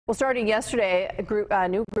Well, starting yesterday, a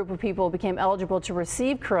new group of people became eligible to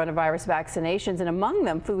receive coronavirus vaccinations, and among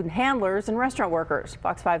them food handlers and restaurant workers.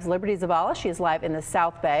 Fox 5's Liberty Zavala, she is live in the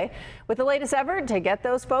South Bay with the latest effort to get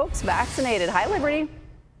those folks vaccinated. Hi, Liberty.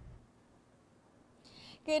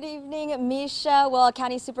 Good evening, Misha. Well,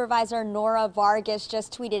 County Supervisor Nora Vargas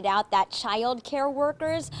just tweeted out that child care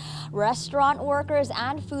workers, restaurant workers,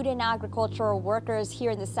 and food and agricultural workers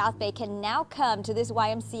here in the South Bay can now come to this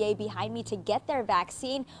YMCA behind me to get their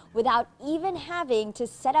vaccine without even having to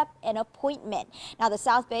set up an appointment. Now, the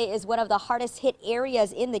South Bay is one of the hardest hit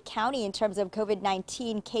areas in the county in terms of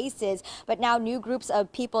COVID-19 cases, but now new groups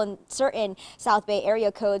of people in certain South Bay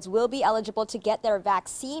area codes will be eligible to get their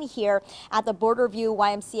vaccine here at the Borderview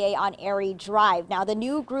YMCA on Erie Drive. Now, the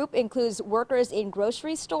new group includes workers in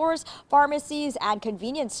grocery stores, pharmacies, and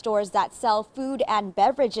convenience stores that sell food and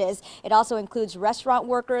beverages. It also includes restaurant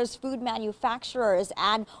workers, food manufacturers,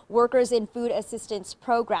 and workers in food assistance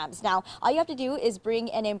programs. Now, all you have to do is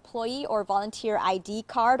bring an employee or volunteer ID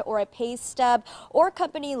card or a pay stub or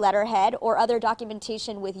company letterhead or other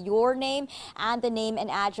documentation with your name and the name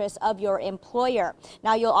and address of your employer.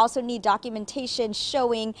 Now, you'll also need documentation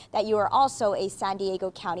showing that you are also a San Diego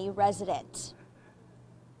County resident.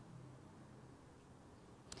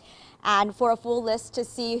 And for a full list to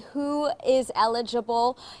see who is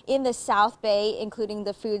eligible in the South Bay, including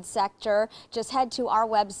the food sector, just head to our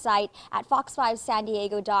website at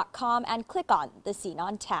fox5sandiego.com and click on the Scene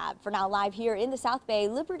On tab. For now, live here in the South Bay,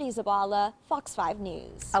 Liberty Zavala, Fox 5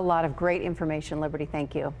 News. A lot of great information, Liberty.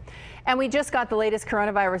 Thank you. And we just got the latest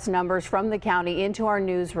coronavirus numbers from the county into our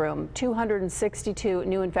newsroom. 262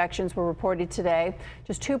 new infections were reported today.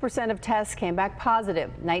 Just 2% of tests came back positive.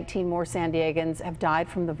 19 more San Diegans have died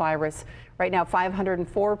from the virus. Right now,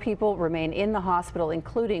 504 people remain in the hospital,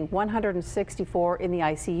 including 164 in the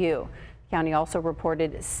ICU. The county also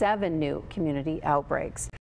reported 7 new community outbreaks.